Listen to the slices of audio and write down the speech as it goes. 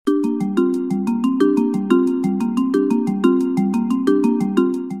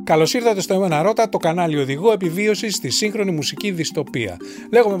Καλώς ήρθατε στο ΕΜΕΝΑ ΡΩΤΑ, το κανάλι οδηγό επιβίωσης στη σύγχρονη μουσική δυστοπία.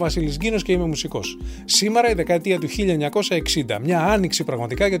 Λέγομαι Βασίλης Γκίνος και είμαι μουσικός. Σήμερα η δεκαετία του 1960, μια άνοιξη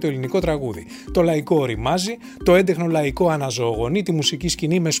πραγματικά για το ελληνικό τραγούδι. Το λαϊκό οριμάζει, το έντεχνο λαϊκό αναζωογονεί τη μουσική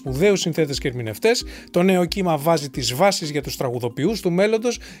σκηνή με σπουδαίους συνθέτες και ερμηνευτές, το νέο κύμα βάζει τις βάσεις για τους τραγουδοποιούς του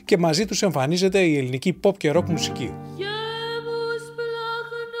μέλλοντος και μαζί τους εμφανίζεται η ελληνική pop και rock μουσική.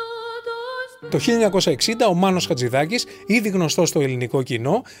 Το 1960 ο Μάνος Χατζηδάκης, ήδη γνωστός στο ελληνικό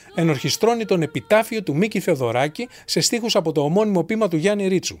κοινό, ενορχιστρώνει τον επιτάφιο του Μίκη Θεοδωράκη σε στίχους από το ομώνυμο ποίημα του Γιάννη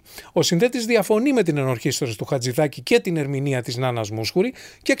Ρίτσου. Ο συνθέτης διαφωνεί με την ενορχήστρωση του Χατζηδάκη και την ερμηνεία της Νάνας Μούσχουρη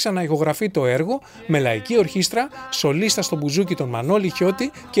και ξαναηχογραφεί το έργο με λαϊκή ορχήστρα, σολίστα στο μπουζούκι τον Μανώλη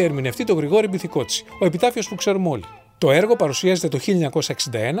Χιώτη και ερμηνευτή τον Γρηγόρη Μπιθικότση. Ο επιτάφιος που ξέρουμε όλοι. Το έργο παρουσιάζεται το 1961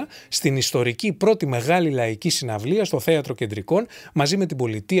 στην ιστορική πρώτη μεγάλη λαϊκή συναυλία στο Θέατρο Κεντρικών μαζί με την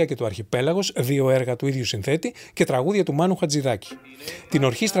Πολιτεία και το Αρχιπέλαγος, δύο έργα του ίδιου συνθέτη και τραγούδια του Μάνου Χατζηδάκη. Την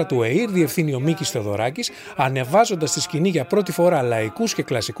ορχήστρα του ΕΙΡ διευθύνει ο Μίκης Θεοδωράκης, ανεβάζοντας στη σκηνή για πρώτη φορά λαϊκούς και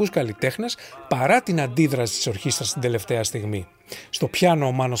κλασικούς καλλιτέχνες παρά την αντίδραση της ορχήστρας στην τελευταία στιγμή. Στο πιάνο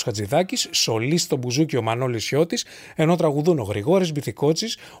ο Μάνος Χατζηδάκης, σολίστ στο μπουζούκι ο Μανώλης Χιώτης, ενώ τραγουδούν ο Γρηγόρης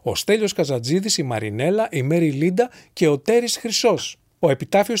Μπιθικότσης, ο Στέλιος Καζατζίδης, η Μαρινέλα, η Μέρη Λίντα και ο Τέρης Χρυσός. Ο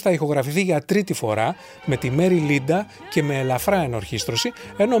επιτάφιος θα ηχογραφηθεί για τρίτη φορά με τη Μέρη Λίντα και με ελαφρά ενορχήστρωση,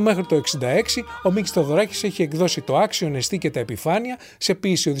 ενώ μέχρι το 1966 ο Μίκης Θεοδωράκης έχει εκδώσει το Άξιον Εστί και τα Επιφάνεια σε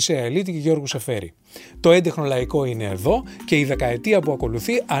ποίηση Οδυσσέα Ελίτη και Γιώργου Σεφέρη. Το έντεχνο λαϊκό είναι εδώ και η δεκαετία που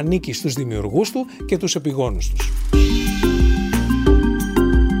ακολουθεί ανήκει στους δημιουργούς του και τους επιγόνους τους.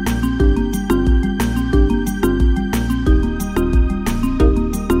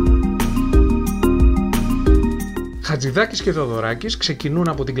 Χατζηδάκης και Θεοδωράκης ξεκινούν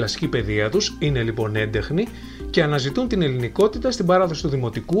από την κλασική παιδεία τους, είναι λοιπόν έντεχνοι και αναζητούν την ελληνικότητα στην παράδοση του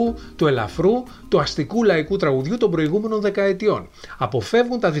δημοτικού, του ελαφρού, του αστικού λαϊκού τραγουδιού των προηγούμενων δεκαετιών.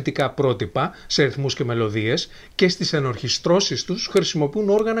 Αποφεύγουν τα δυτικά πρότυπα σε ρυθμούς και μελωδίες και στις ενορχιστρώσεις τους χρησιμοποιούν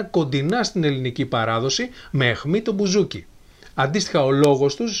όργανα κοντινά στην ελληνική παράδοση με αιχμή το μπουζούκι. Αντίστοιχα ο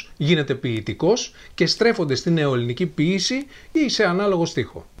λόγος τους γίνεται ποιητικός και στρέφονται στην νεοελληνική ποίηση ή σε ανάλογο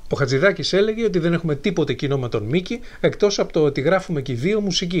στίχο. Ο Χατζηδάκης έλεγε ότι δεν έχουμε τίποτε κοινό με τον Μίκη εκτός από το ότι γράφουμε και οι δύο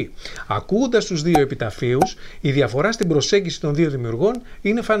μουσική. Ακούγοντας τους δύο επιταφείους, η διαφορά στην προσέγγιση των δύο δημιουργών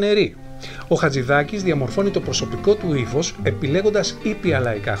είναι φανερή. Ο Χατζηδάκης διαμορφώνει το προσωπικό του ύφος επιλέγοντας ήπια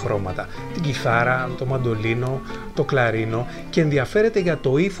λαϊκά χρώματα, την κιθάρα, το μαντολίνο, το κλαρίνο και ενδιαφέρεται για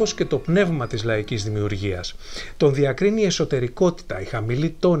το ύφος και το πνεύμα της λαϊκής δημιουργίας. Τον διακρίνει η εσωτερικότητα, η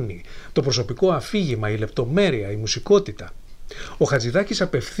χαμηλή τόνη, το προσωπικό αφήγημα, η λεπτομέρεια, η μουσικότητα. Ο Χατζηδάκης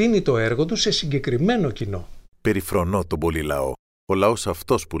απευθύνει το έργο του σε συγκεκριμένο κοινό. Περιφρονώ τον πολύ λαό. Ο λαός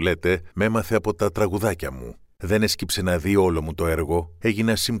αυτός που λέτε με έμαθε από τα τραγουδάκια μου. Δεν έσκυψε να δει όλο μου το έργο.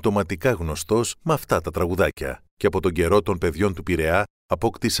 Έγινα συμπτωματικά γνωστός με αυτά τα τραγουδάκια. Και από τον καιρό των παιδιών του Πειραιά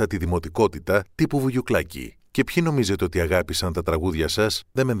απόκτησα τη δημοτικότητα τύπου Βουγιουκλάκη. Και ποιοι νομίζετε ότι αγάπησαν τα τραγούδια σας,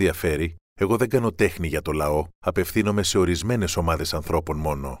 δεν με ενδιαφέρει. Εγώ δεν κάνω τέχνη για το λαό. Απευθύνομαι σε ορισμένες ομάδες ανθρώπων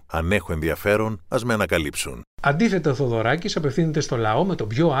μόνο. Αν έχω ενδιαφέρον, ας με ανακαλύψουν. Αντίθετα, ο Θεοδωράκης απευθύνεται στο λαό με τον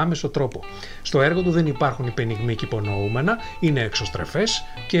πιο άμεσο τρόπο. Στο έργο του δεν υπάρχουν υπενιγμοί και υπονοούμενα, είναι εξωστρεφές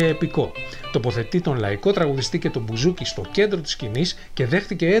και επικό. Τοποθετεί τον λαϊκό τραγουδιστή και τον μπουζούκι στο κέντρο της σκηνής και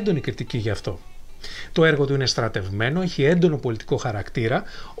δέχτηκε έντονη κριτική γι' αυτό. Το έργο του είναι στρατευμένο, έχει έντονο πολιτικό χαρακτήρα,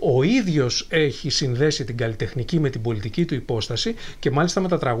 ο ίδιος έχει συνδέσει την καλλιτεχνική με την πολιτική του υπόσταση και μάλιστα με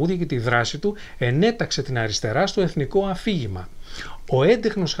τα τραγούδια και τη δράση του ενέταξε την αριστερά στο εθνικό αφήγημα. Ο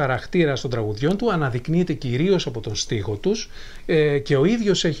έντεχνος χαρακτήρας των τραγουδιών του αναδεικνύεται κυρίως από τον στίχο τους και ο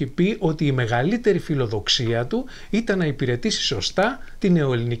ίδιος έχει πει ότι η μεγαλύτερη φιλοδοξία του ήταν να υπηρετήσει σωστά την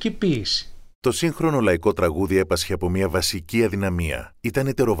νεοελληνική ποίηση. Το σύγχρονο λαϊκό τραγούδι έπασχε από μια βασική αδυναμία. Ήταν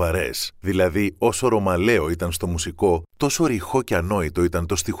ετεροβαρές, δηλαδή όσο ρωμαλαίο ήταν στο μουσικό, τόσο ρηχό και ανόητο ήταν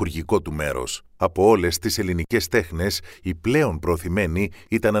το στιχουργικό του μέρος. Από όλες τις ελληνικές τέχνες, η πλέον προωθημένη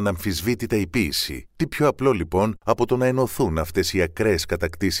ήταν αναμφισβήτητα η ποίηση. Τι πιο απλό λοιπόν από το να ενωθούν αυτές οι ακραίες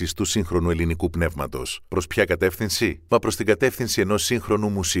κατακτήσεις του σύγχρονου ελληνικού πνεύματος. Προς ποια κατεύθυνση? Μα προς την κατεύθυνση ενός σύγχρονου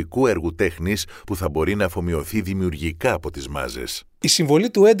μουσικού έργου τέχνης που θα μπορεί να αφομοιωθεί δημιουργικά από τις μάζες. Η συμβολή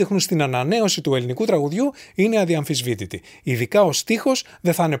του έντεχνου στην ανανέωση του ελληνικού τραγουδιού είναι αδιαμφισβήτητη. Ειδικά ο στίχος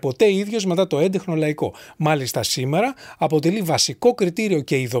δεν θα είναι ποτέ ίδιος μετά το έντεχνο λαϊκό. Μάλιστα σήμερα αποτελεί βασικό κριτήριο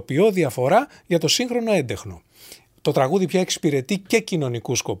και ειδοποιώ διαφορά για το σύγχρονο έντεχνο. Το τραγούδι πια εξυπηρετεί και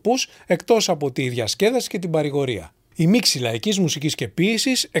κοινωνικούς σκοπούς εκτός από τη διασκέδαση και την παρηγορία. Η μίξη λαϊκής μουσικής και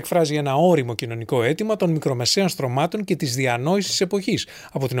ποίησης εκφράζει ένα ώριμο κοινωνικό αίτημα των μικρομεσαίων στρωμάτων και της διανόησης της εποχής,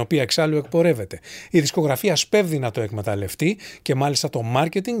 από την οποία εξάλλου εκπορεύεται. Η δισκογραφία σπέβδει να το εκμεταλλευτεί και μάλιστα το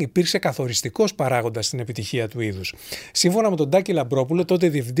μάρκετινγκ υπήρξε καθοριστικός παράγοντας στην επιτυχία του είδους. Σύμφωνα με τον Τάκη Λαμπρόπουλο, τότε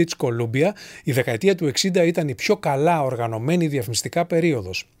διευθυντή της Κολούμπια, η δεκαετία του 60 ήταν η πιο καλά οργανωμένη διαφημιστικά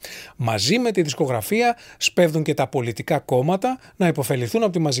περίοδος. Μαζί με τη δισκογραφία σπέβδουν και τα πολιτικά κόμματα να υποφεληθούν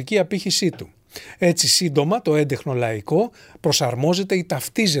από τη μαζική απήχησή του. Έτσι σύντομα το έντεχνο λαϊκό προσαρμόζεται ή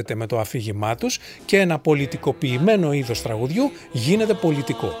ταυτίζεται με το αφήγημά τους και ένα πολιτικοποιημένο είδος τραγουδιού γίνεται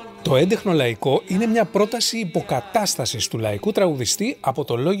πολιτικό. Το έντεχνο λαϊκό είναι μια πρόταση υποκατάστασης του λαϊκού τραγουδιστή από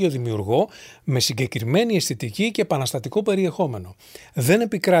το λόγιο δημιουργό με συγκεκριμένη αισθητική και επαναστατικό περιεχόμενο. Δεν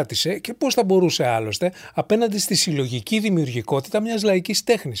επικράτησε και πώς θα μπορούσε άλλωστε απέναντι στη συλλογική δημιουργικότητα μιας λαϊκής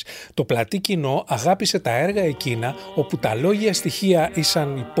τέχνης. Το πλατή κοινό αγάπησε τα έργα εκείνα όπου τα λόγια στοιχεία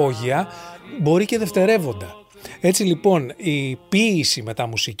ήσαν υπόγεια, μπορεί και δευτερεύοντα. Έτσι λοιπόν η ποίηση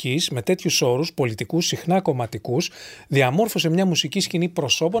μεταμουσικής με τέτοιους όρους πολιτικούς, συχνά κομματικούς, διαμόρφωσε μια μουσική σκηνή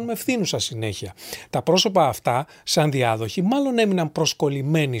προσώπων με ευθύνουσα συνέχεια. Τα πρόσωπα αυτά, σαν διάδοχοι, μάλλον έμειναν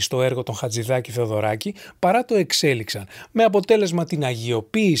προσκολλημένοι στο έργο των Χατζηδάκη Θεοδωράκη παρά το εξέλιξαν, με αποτέλεσμα την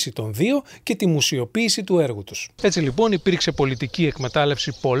αγιοποίηση των δύο και τη μουσιοποίηση του έργου τους. Έτσι λοιπόν υπήρξε πολιτική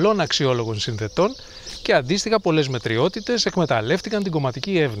εκμετάλλευση πολλών αξιόλογων συνθετών και αντίστοιχα πολλές μετριότητες εκμεταλλεύτηκαν την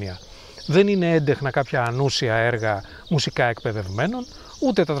κομματική εύνοια. Δεν είναι έντεχνα κάποια ανούσια έργα μουσικά εκπαιδευμένων,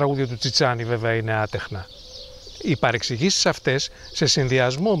 ούτε τα τραγούδια του Τσιτσάνη βέβαια είναι άτεχνα. Οι παρεξηγήσεις αυτές, σε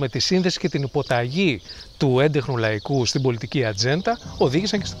συνδυασμό με τη σύνδεση και την υποταγή του έντεχνου λαϊκού στην πολιτική ατζέντα,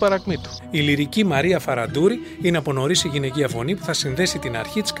 οδήγησαν και στην παρακμή του. Η λυρική Μαρία Φαραντούρη είναι από νωρίς η γυναικεία φωνή που θα συνδέσει την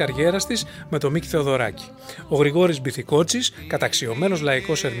αρχή της καριέρας της με το Μίκη Θεοδωράκη. Ο Γρηγόρης Μπιθικότσης, καταξιωμένος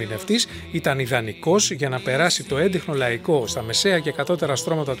λαϊκός ερμηνευτής, ήταν ιδανικός για να περάσει το έντεχνο λαϊκό στα μεσαία και κατώτερα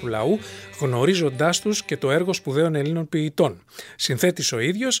στρώματα του λαού, γνωρίζοντάς τους και το έργο σπουδαίων Ελλήνων ποιητών. Συνθέτης ο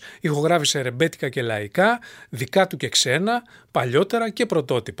ίδιος, ηχογράφησε ρεμπέτικα και λαϊκά, δικά του και ξένα, παλιότερα και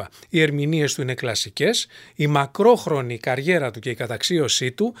πρωτότυπα. Οι ερμηνείες του είναι κλασικές. Η μακρόχρονη καριέρα του και η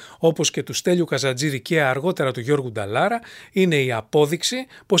καταξίωσή του, όπως και του Στέλιου Καζατζίδη και αργότερα του Γιώργου Νταλάρα, είναι η απόδειξη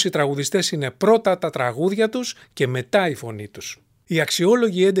πως οι τραγουδιστές είναι πρώτα τα τραγούδια τους και μετά η φωνή τους. Οι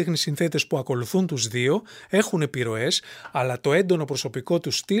αξιόλογοι έντεχνοι συνθέτες που ακολουθούν τους δύο έχουν επιρροές, αλλά το έντονο προσωπικό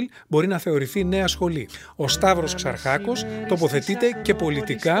του στυλ μπορεί να θεωρηθεί νέα σχολή. Ο Σταύρος Ξαρχάκος τοποθετείται και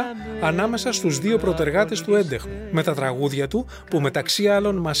πολιτικά ανάμεσα στους δύο πρωτεργάτες του έντεχνου. Με τα τραγούδια του, που μεταξύ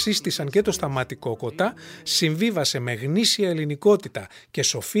άλλων μας σύστησαν και το Σταμάτη Κόκοτα, συμβίβασε με γνήσια ελληνικότητα και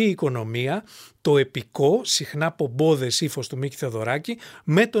σοφή οικονομία το επικό, συχνά πομπόδες ύφος του Μίκη Θεοδωράκη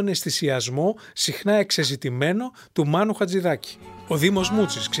με τον αισθησιασμό, συχνά εξεζητημένο, του Μάνου Χατζηδάκη. Ο Δήμος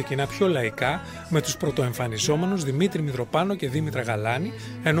Μούτσης ξεκινά πιο λαϊκά με τους πρωτοεμφανιζόμενους Δημήτρη Μητροπάνο και Δήμητρα Γαλάνη,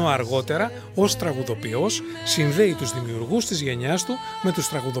 ενώ αργότερα ως τραγουδοποιός συνδέει τους δημιουργούς της γενιάς του με τους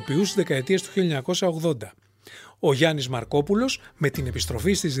τραγουδοποιούς της δεκαετίας του 1980. Ο Γιάννης Μαρκόπουλος, με την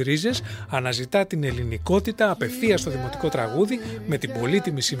επιστροφή στις ρίζες, αναζητά την ελληνικότητα απευθείας στο δημοτικό τραγούδι με την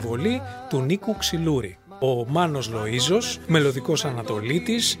πολύτιμη συμβολή του Νίκου Ξυλούρη. Ο Μάνος Λοΐζος, μελωδικός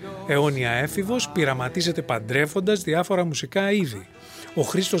Ανατολίτης, αιώνια έφηβος, πειραματίζεται παντρεύοντας διάφορα μουσικά είδη. Ο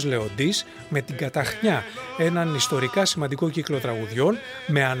Χρήστος Λεοντής με την Καταχνιά, έναν ιστορικά σημαντικό κύκλο τραγουδιών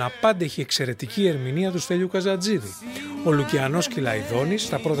με αναπάντεχη εξαιρετική ερμηνεία του Στέλιου Καζατζίδη. Ο Λουκιανός Κυλαϊδόνης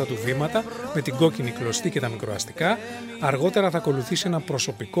στα πρώτα του βήματα με την Κόκκινη Κλωστή και τα μικροαστικά, αργότερα θα ακολουθήσει ένα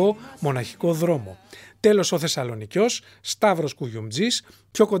προσωπικό μοναχικό δρόμο. Τέλος ο Θεσσαλονικιός, Σταύρος Κουγιουμτζής,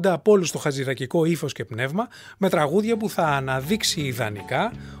 πιο κοντά από όλους στο χατζηδακικό ύφος και πνεύμα, με τραγούδια που θα αναδείξει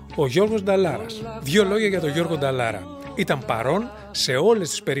ιδανικά ο Γιώργος Νταλάρας. Δύο λόγια για τον Γιώργο Νταλάρα. Ήταν παρόν σε όλες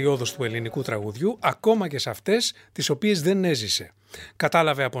τις περιόδους του ελληνικού τραγουδιού, ακόμα και σε αυτές τις οποίες δεν έζησε.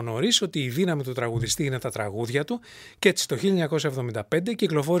 Κατάλαβε από νωρίς ότι η δύναμη του τραγουδιστή είναι τα τραγούδια του και έτσι το 1975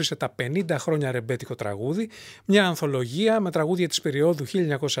 κυκλοφόρησε τα 50 χρόνια ρεμπέτικο τραγούδι, μια ανθολογία με τραγούδια της περίοδου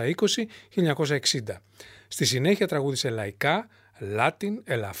 1920-1960. Στη συνέχεια τραγούδισε λαϊκά, Λάτιν,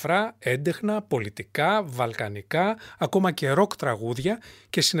 ελαφρά, έντεχνα, πολιτικά, βαλκανικά, ακόμα και ροκ τραγούδια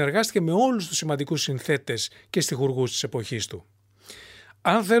και συνεργάστηκε με όλους τους σημαντικούς συνθέτες και στιχουργούς της εποχής του.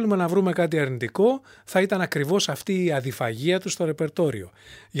 Αν θέλουμε να βρούμε κάτι αρνητικό, θα ήταν ακριβώς αυτή η αδιφαγία του στο ρεπερτόριο,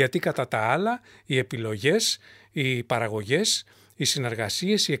 γιατί κατά τα άλλα οι επιλογές, οι παραγωγές, οι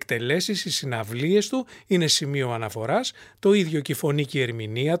συνεργασίες, οι εκτελέσεις, οι συναυλίες του είναι σημείο αναφοράς, το ίδιο και η φωνή και η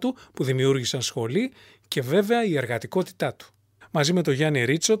ερμηνεία του που δημιούργησαν σχολή και βέβαια η εργατικότητά του. Μαζί με τον Γιάννη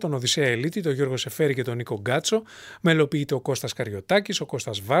Ρίτσο, τον Οδυσσέα Ελίτη, τον Γιώργο Σεφέρη και τον Νίκο Γκάτσο, μελοποιείται ο Κώστας Καριωτάκης, ο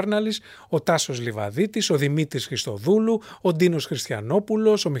Κώστας Βάρναλης, ο Τάσος Λιβαδίτης, ο Δημήτρης Χριστοδούλου, ο Ντίνος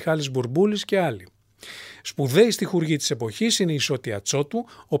Χριστιανόπουλος, ο Μιχάλης Μπουρμπούλης και άλλοι. Σπουδαίοι στιχουργοί της εποχής είναι η Σώτια Τσότου,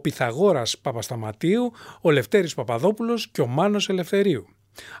 ο Πυθαγόρας Παπασταματίου, ο Λευτέρης Παπαδόπουλος και ο Μάνος Ελευθερίου.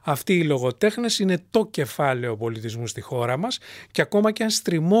 Αυτοί οι λογοτέχνες είναι το κεφάλαιο πολιτισμού στη χώρα μας και ακόμα και αν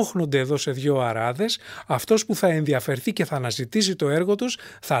στριμώχνονται εδώ σε δύο αράδες, αυτός που θα ενδιαφερθεί και θα αναζητήσει το έργο τους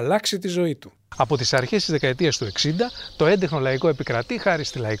θα αλλάξει τη ζωή του. Από τις αρχές της δεκαετίας του 60, το έντεχνο λαϊκό επικρατεί χάρη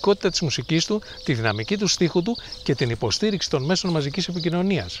στη λαϊκότητα της μουσικής του, τη δυναμική του στίχου του και την υποστήριξη των μέσων μαζικής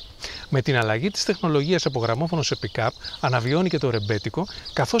επικοινωνίας. Με την αλλαγή της τεχνολογίας από γραμμόφωνο σε pick-up, αναβιώνει και το ρεμπέτικο,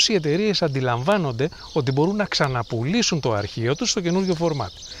 καθώς οι εταιρείες αντιλαμβάνονται ότι μπορούν να ξαναπουλήσουν το αρχείο τους στο καινούριο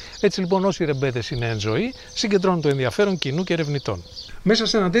φορμάτ. Έτσι λοιπόν, όσοι ρεμπέτες είναι εν ζωή, συγκεντρώνουν το ενδιαφέρον κοινού και ερευνητών. Μέσα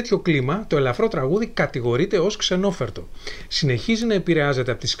σε ένα τέτοιο κλίμα, το ελαφρό τραγούδι κατηγορείται ως ξενόφερτο. Συνεχίζει να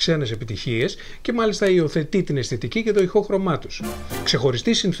επηρεάζεται από τις ξένες επιτυχίες και μάλιστα υιοθετεί την αισθητική και το ηχόχρωμά τους.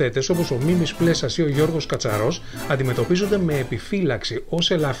 Ξεχωριστοί συνθέτες όπως ο Μίμης Πλέσας ή ο Γιώργος Κατσαρός αντιμετωπίζονται με επιφύλαξη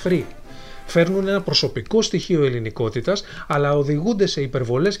ως ελαφροί. Φέρνουν ένα προσωπικό στοιχείο ελληνικότητας, αλλά οδηγούνται σε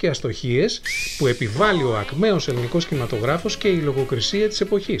υπερβολές και αστοχίες που επιβάλλει ο ακμαίος ελληνικός κινηματογράφος και η λογοκρισία της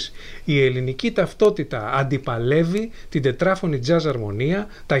εποχής. Η ελληνική ταυτότητα αντιπαλεύει την τετράφωνη jazz αρμονία,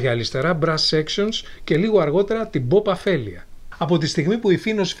 τα γυαλιστερά brass sections και λίγο αργότερα την pop αφέλεια. Από τη στιγμή που η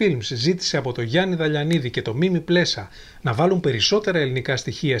Φίνος Films ζήτησε από τον Γιάννη Δαλιανίδη και τον Μίμη Πλέσα να βάλουν περισσότερα ελληνικά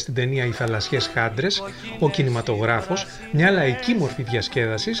στοιχεία στην ταινία «Οι θαλασσιές χάντρες», ο κινηματογράφος, μια λαϊκή μορφή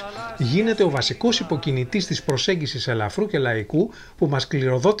διασκέδασης, γίνεται ο βασικός υποκινητής της προσέγγισης ελαφρού και λαϊκού που μας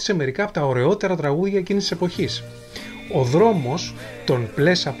κληροδότησε μερικά από τα ωραιότερα τραγούδια εκείνης της εποχής. Ο δρόμος των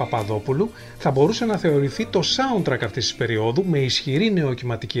Πλέσα Παπαδόπουλου θα μπορούσε να θεωρηθεί το soundtrack αυτής της περίοδου με ισχυρή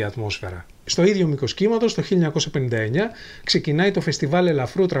νεοκυματική ατμόσφαιρα. Στο ίδιο μήκος κύματος, το 1959, ξεκινάει το Φεστιβάλ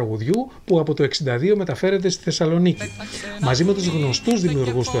Ελαφρού Τραγουδιού που από το 1962 μεταφέρεται στη Θεσσαλονίκη. Μαζί με τους γνωστούς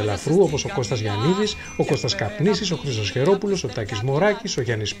δημιουργούς του ελαφρού όπως ο Κώστας Γιαννίδης, ο Κώστας Καπνίσης, ο Χρήστος Χερόπουλος, ο Τάκης Μωράκης, ο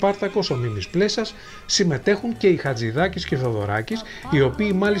Γιάννης Σπάρτακος, ο Μίμης Πλέσας, συμμετέχουν και οι Χατζηδάκης και Θοδωράκης, οι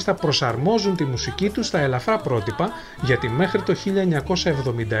οποίοι μάλιστα προσαρμόζουν τη μουσική τους στα ελαφρά πρότυπα, γιατί μέχρι το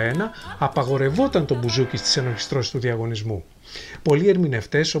 1971 απαγορευόταν το μπουζούκι στις ενορχιστρώσεις του διαγωνισμού. Πολλοί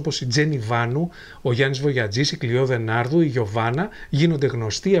ερμηνευτές όπως η Τζένι Βάνου, ο Γιάννης Βογιατζής, η Κλειό Δενάρδου, η Γιωβάνα γίνονται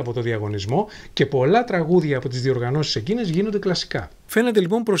γνωστοί από το διαγωνισμό και πολλά τραγούδια από τις διοργανώσεις εκείνες γίνονται κλασικά. Φαίνεται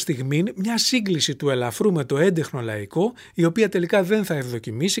λοιπόν προς στιγμήν μια σύγκληση του ελαφρού με το έντεχνο λαϊκό, η οποία τελικά δεν θα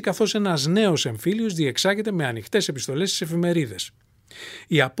ευδοκιμήσει καθώς ένας νέος εμφύλιος διεξάγεται με ανοιχτές επιστολές στις εφημερίδες.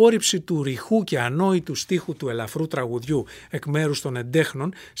 Η απόρριψη του ρηχού και ανόητου στίχου του ελαφρού τραγουδιού εκ μέρους των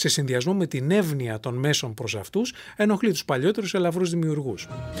εντέχνων σε συνδυασμό με την εύνοια των μέσων προς αυτούς ενοχλεί τους παλιότερους ελαφρούς δημιουργούς.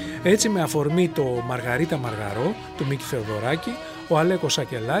 Έτσι, με αφορμή το Μαργαρίτα Μαργαρό του Μίκη Θεοδωράκη, ο Αλέκος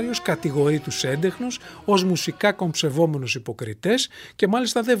Σακελάριος κατηγορεί τους έντεχνους ως μουσικά κομψευόμενους υποκριτές και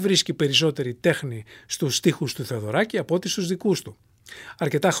μάλιστα δεν βρίσκει περισσότερη τέχνη στους στίχους του Θεοδωράκη από ό,τι στους δικούς του.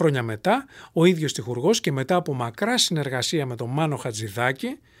 Αρκετά χρόνια μετά, ο ίδιος στιχουργός και μετά από μακρά συνεργασία με τον Μάνο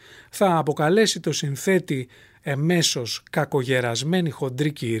Χατζηδάκη θα αποκαλέσει το συνθέτη εμέσως κακογερασμένη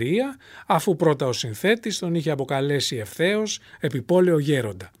χοντρή κυρία, αφού πρώτα ο συνθέτης τον είχε αποκαλέσει ευθέως επιπόλαιο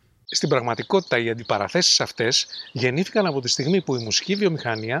γέροντα. Στην πραγματικότητα οι αντιπαραθέσεις αυτές γεννήθηκαν από τη στιγμή που η μουσική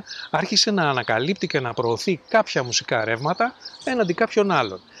βιομηχανία άρχισε να ανακαλύπτει και να προωθεί κάποια μουσικά ρεύματα έναντι κάποιων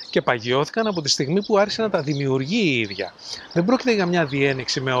άλλων και παγιώθηκαν από τη στιγμή που άρχισε να τα δημιουργεί η ίδια. Δεν πρόκειται για μια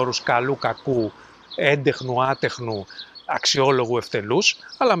διένεξη με όρους καλού, κακού, έντεχνου, άτεχνου, αξιόλογου, ευτελούς,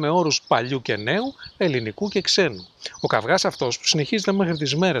 αλλά με όρους παλιού και νέου, ελληνικού και ξένου. Ο καυγάς αυτός που συνεχίζεται μέχρι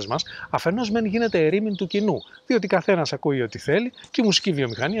τις μέρες μας, αφενός μεν γίνεται ερήμην του κοινού, διότι καθένας ακούει ό,τι θέλει και η μουσική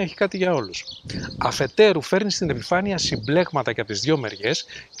βιομηχανία έχει κάτι για όλους. Αφετέρου φέρνει στην επιφάνεια συμπλέγματα και από τις δύο μεριές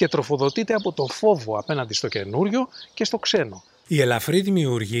και τροφοδοτείται από το φόβο απέναντι στο καινούριο και στο ξένο. Οι ελαφροί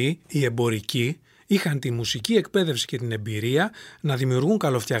δημιουργοί, οι εμπορικοί, είχαν τη μουσική εκπαίδευση και την εμπειρία να δημιουργούν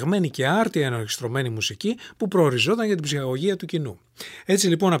καλοφτιαγμένη και άρτια ενορχιστρωμένη μουσική που προοριζόταν για την ψυχαγωγία του κοινού. Έτσι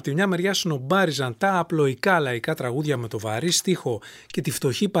λοιπόν, από τη μια μεριά σνομπάριζαν τα απλοϊκά λαϊκά τραγούδια με το βαρύ στίχο και τη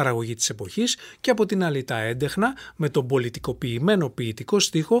φτωχή παραγωγή της εποχής, και από την άλλη τα έντεχνα με τον πολιτικοποιημένο ποιητικό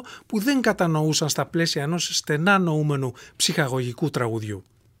στίχο που δεν κατανοούσαν στα πλαίσια ενός στενά νοούμενου ψυχαγωγικού τραγουδιού.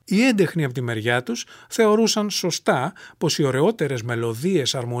 Οι έντεχνοι από τη μεριά τους θεωρούσαν σωστά πως οι ωραιότερες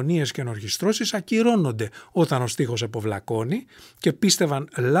μελωδίες, αρμονίες και ενορχιστρώσεις ακυρώνονται όταν ο στίχος αποβλακώνει και πίστευαν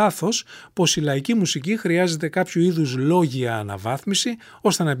λάθος πως η λαϊκή μουσική χρειάζεται κάποιο είδους λόγια αναβάθμιση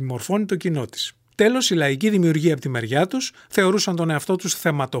ώστε να επιμορφώνει το κοινό της. Τέλος, οι λαϊκοί δημιουργοί από τη μεριά τους θεωρούσαν τον εαυτό τους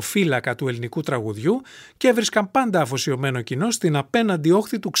θεματοφύλακα του ελληνικού τραγουδιού και έβρισκαν πάντα αφοσιωμένο κοινό στην απέναντι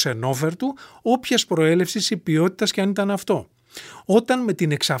όχθη του ξενόφερτου, όποιας προέλευσης ή ποιότητας και αν ήταν αυτό. Όταν με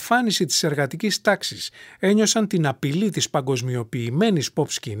την εξαφάνιση της εργατικής τάξης ένιωσαν την απειλή της παγκοσμιοποιημένης pop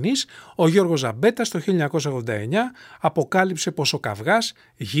σκηνής, ο Γιώργος Ζαμπέτας το 1989 αποκάλυψε πως ο καυγάς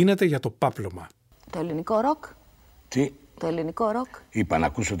γίνεται για το πάπλωμα. Το ελληνικό ροκ. Τι? Το ελληνικό ροκ. Είπα να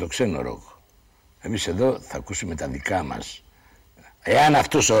ακούσω το ξένο ροκ. Εμείς εδώ θα ακούσουμε τα δικά μας. Εάν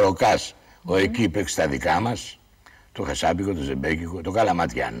αυτός ο ροκάς, ο εκεί παίξει τα δικά μας, το χασάπικο, το ζεμπέκικο, το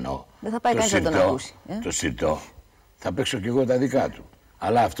καλαματιανό, δεν θα πάει το σιρτό, να τον ακούσει, το σιρτό, θα παίξω κι εγώ τα δικά του.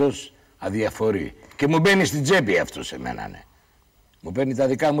 Αλλά αυτός αδιαφορεί. Και μου μπαίνει στην τσέπη αυτός εμένα, ναι. Μου παίρνει τα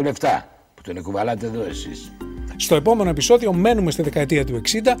δικά μου λεφτά, που τον εκουβαλάτε εδώ εσείς. Στο επόμενο επεισόδιο μένουμε στη δεκαετία του 60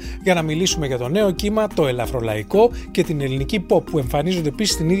 για να μιλήσουμε για το νέο κύμα, το ελαφρολαϊκό και την ελληνική pop που εμφανίζονται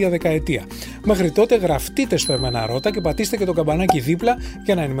επίσης την ίδια δεκαετία. Μέχρι τότε γραφτείτε στο ΕΜΕΝΑ ΡΩΤΑ και πατήστε και το καμπανάκι δίπλα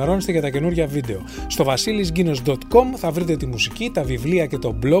για να ενημερώνεστε για τα καινούργια βίντεο. Στο vasilisginos.com θα βρείτε τη μουσική, τα βιβλία και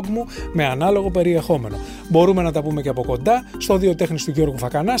το blog μου με ανάλογο περιεχόμενο. Μπορούμε να τα πούμε και από κοντά στο Δύο Τέχνης του Γιώργου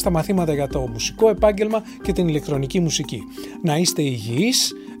Φακανά, στα μαθήματα για το μουσικό επάγγελμα και την ηλεκτρονική μουσική. Να είστε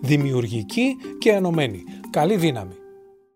υγιείς, δημιουργικοί και ενωμένοι. Καλή δύναμη!